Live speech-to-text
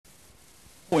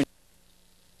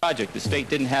project. The state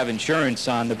didn't have insurance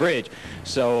on the bridge,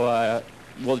 so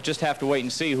we'll just have to wait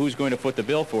and see who's going to foot the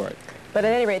bill for it. But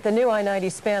at any rate, the new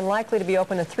I-90 span likely to be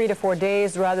open in 3 to 4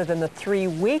 days rather than the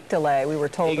 3-week delay we were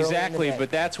told earlier in the Exactly, day. But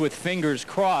that's with fingers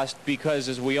crossed, because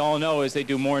as we all know, as they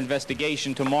do more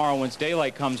investigation tomorrow once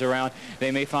daylight comes around, they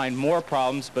may find more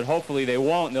problems, but hopefully they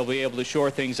won't, and they'll be able to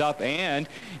shore things up, and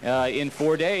in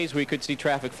 4 days we could see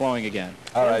traffic flowing again.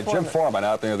 All right, Jim Foreman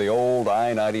out there, the old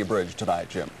I-90 bridge tonight,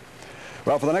 Jim.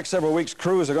 Well, for the next several weeks,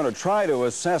 crews are going to try to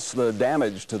assess the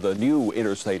damage to the new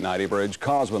Interstate 90 bridge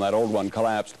caused when that old one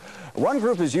collapsed. One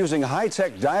group is using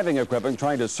high-tech diving equipment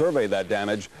trying to survey that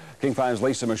damage. King 5's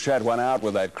Lisa Machette went out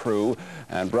with that crew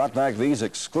and brought back these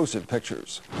exclusive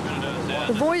pictures.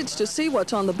 The voyage to see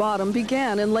what's on the bottom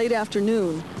began in late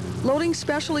afternoon, loading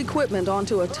special equipment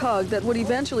onto a tug that would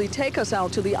eventually take us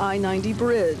out to the I-90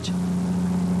 bridge.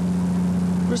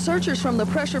 Researchers from the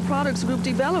Pressure Products Group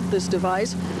developed this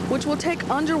device, which will take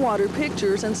underwater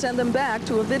pictures and send them back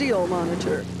to a video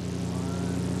monitor.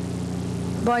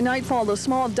 By nightfall, the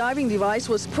small diving device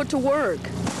was put to work.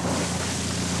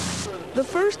 The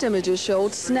first images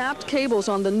showed snapped cables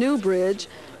on the new bridge,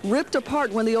 ripped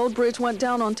apart when the old bridge went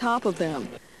down on top of them.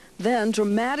 Then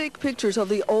dramatic pictures of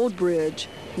the old bridge,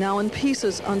 now in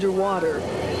pieces underwater.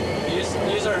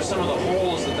 These are some of the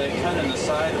holes that they cut in the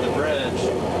side of the bridge.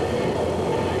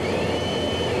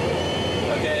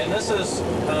 Okay, and this is,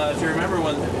 if you remember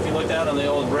if you looked out on the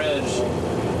old bridge,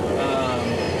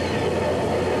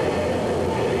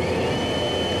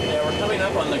 yeah, we're coming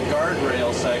up on the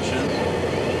guardrail section.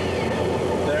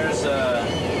 There's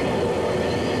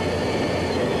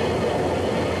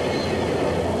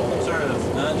sort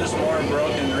of just more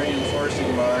broken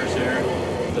reinforcing bars here.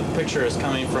 The picture is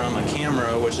coming from a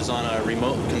camera which is on a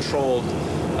remote-controlled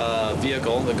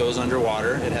vehicle that goes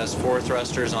underwater. It has 4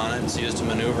 thrusters on it. It's used to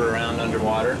maneuver around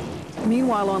underwater.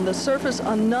 Meanwhile, on the surface,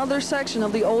 another section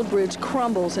of the old bridge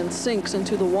crumbles and sinks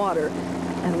into the water,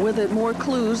 and with it more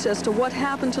clues as to what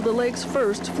happened to the lake's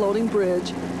first floating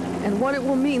bridge and what it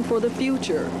will mean for the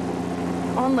future.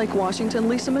 On Lake Washington,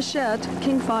 Lisa Machette,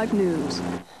 King 5 News.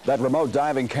 That remote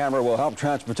diving camera will help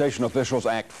transportation officials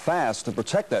act fast to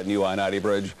protect that new I-90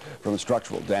 bridge from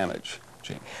structural damage.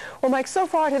 Gene. Well, Mike, so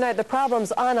far tonight, the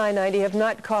problems on I-90 have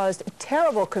not caused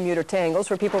terrible commuter tangles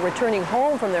for people returning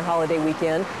home from their holiday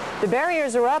weekend. The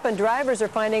barriers are up and drivers are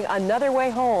finding another way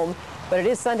home, but it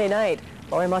is Sunday night.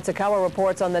 Lori Matsukawa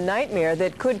reports on the nightmare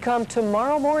that could come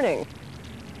tomorrow morning.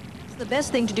 The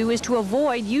best thing to do is to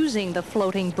avoid using the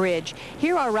floating bridge.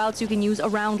 Here are routes you can use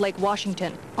around Lake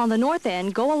Washington. On the north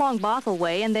end, go along Bothell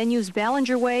Way and then use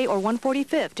Ballinger Way or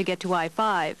 145th to get to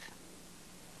I-5.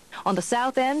 On the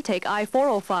south end, take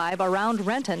I-405 around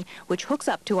Renton, which hooks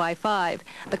up to I-5.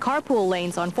 The carpool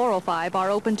lanes on 405 are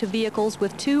open to vehicles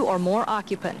with 2 or more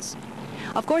occupants.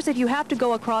 Of course, if you have to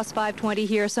go across 520,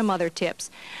 here are some other tips.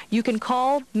 You can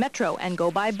call Metro and go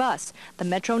by bus. The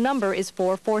Metro number is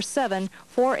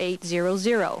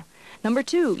 447-4800. Number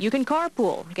 2, you can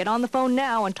carpool. Get on the phone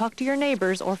now and talk to your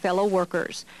neighbors or fellow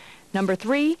workers. Number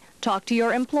 3, talk to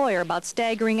your employer about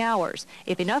staggering hours.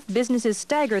 If enough businesses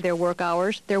stagger their work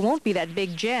hours, there won't be that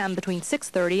big jam between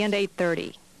 6:30 and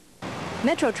 8:30.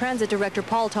 Metro Transit Director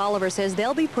Paul Tolliver says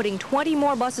they'll be putting 20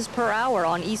 more buses per hour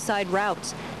on East Side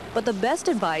routes. But the best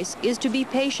advice is to be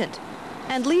patient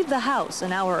and leave the house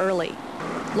an hour early.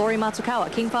 Lori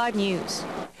Matsukawa, King 5 News.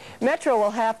 Metro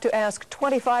will have to ask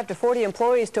 25 to 40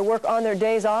 employees to work on their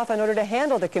days off in order to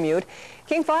handle the commute.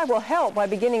 King 5 will help by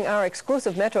beginning our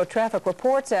exclusive Metro traffic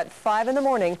reports at 5 in the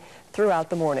morning throughout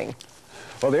the morning.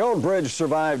 Well, the old bridge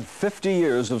survived 50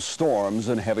 years of storms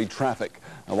and heavy traffic.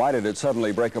 Now, why did it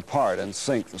suddenly break apart and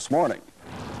sink this morning?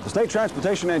 The state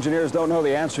transportation engineers don't know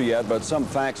the answer yet, but some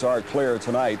facts are clear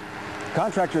tonight.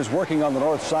 Contractors working on the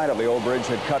north side of the old bridge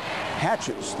had cut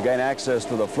hatches to gain access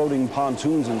to the floating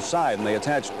pontoons inside, and they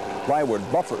attached plywood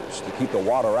buffers to keep the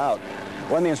water out.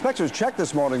 When the inspectors checked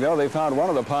this morning, though, they found one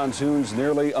of the pontoons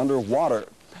nearly underwater.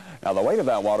 Now, the weight of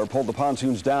that water pulled the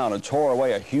pontoons down and tore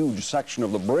away a huge section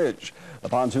of the bridge. The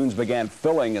pontoons began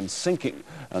filling and sinking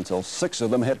until 6 of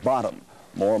them hit bottom.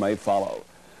 More may follow.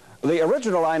 The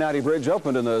original I-90 bridge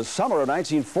opened in the summer of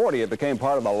 1940. It became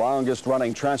part of the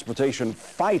longest-running transportation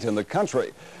fight in the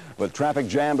country. With traffic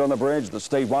jammed on the bridge, the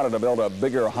state wanted to build a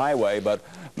bigger highway, but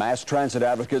mass transit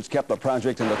advocates kept the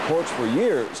project in the courts for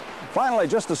years. Finally,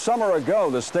 just a summer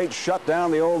ago, the state shut down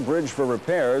the old bridge for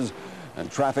repairs, and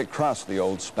traffic crossed the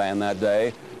old span that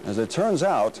day, as it turns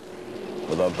out,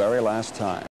 for the very last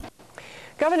time.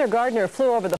 Governor Gardner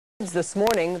flew over the floods this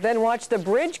morning, then watched the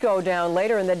bridge go down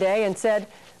later in the day and said,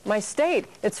 "My state,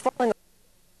 it's falling."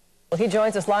 Well, he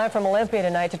joins us live from Olympia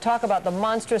tonight to talk about the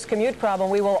monstrous commute problem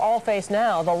we will all face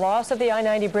now, the loss of the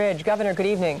I-90 bridge. Governor, good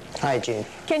evening. Hi, Gene.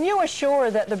 Can you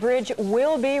assure that the bridge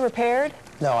will be repaired?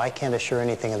 No, I can't assure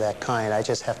anything of that kind. I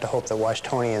just have to hope that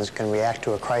Washingtonians can react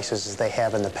to a crisis as they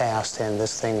have in the past, and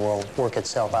this thing will work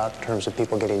itself out in terms of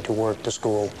people getting to work, to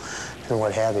school, and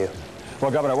what have you. Well,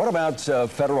 Governor, what about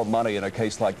federal money in a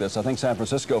case like this? I think San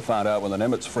Francisco found out when the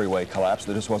Nimitz freeway collapsed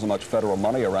there just wasn't much federal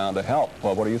money around to help.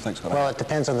 Well, what do you think's going to happen? Well, it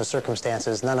depends on the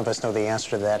circumstances. None of us know the answer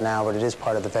to that now, but it is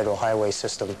part of the federal highway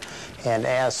system, and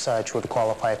as such would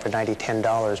qualify for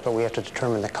 $90-10, but we have to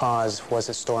determine the cause. Was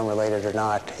it storm-related or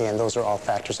not? And those are all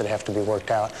factors that have to be worked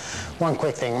out. One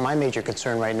quick thing, my major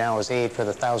concern right now is aid for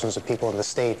the thousands of people in the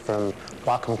state from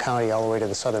Whatcom County all the way to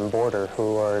the southern border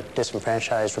who are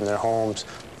disenfranchised from their homes,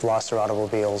 lost their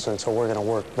automobiles, and so we're going to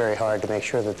work very hard to make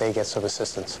sure that they get some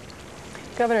assistance.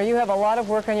 Governor, you have a lot of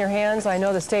work on your hands. I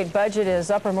know the state budget is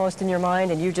uppermost in your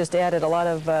mind, and you just added a lot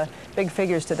of big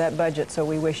figures to that budget, so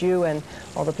we wish you and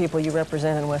all the people you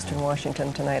represent in Western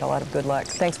Washington tonight a lot of good luck.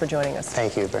 Thanks for joining us.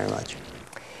 Thank you very much.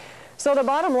 So the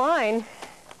bottom line,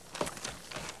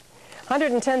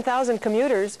 110,000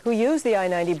 commuters who use the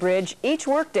I-90 bridge each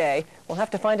workday will have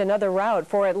to find another route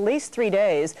for at least 3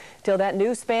 days till that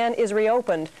new span is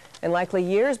reopened, and likely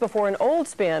years before an old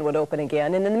span would open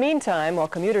again. And in the meantime, while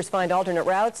commuters find alternate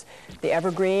routes, the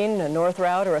Evergreen, a north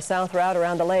route, or a south route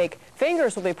around the lake,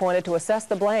 fingers will be pointed to assess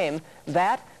the blame.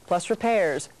 That, plus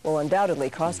repairs, will undoubtedly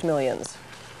cost millions.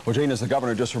 Well, Gene, as the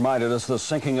governor just reminded us, the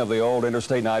sinking of the old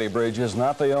Interstate 90 bridge is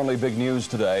not the only big news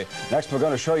today. Next, we're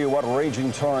going to show you what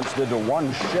raging torrents did to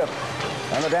one ship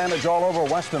and the damage all over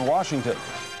western Washington.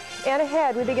 And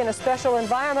ahead, we begin a special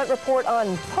environment report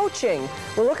on poaching.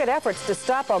 We'll look at efforts to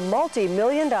stop a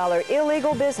multi-million-dollar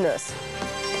illegal business.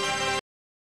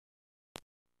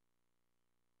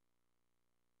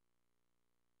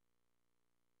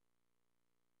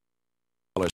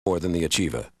 More than the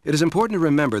Achiever. It is important to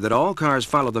remember that all cars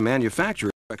follow the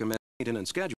manufacturer's recommended maintenance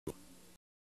schedule.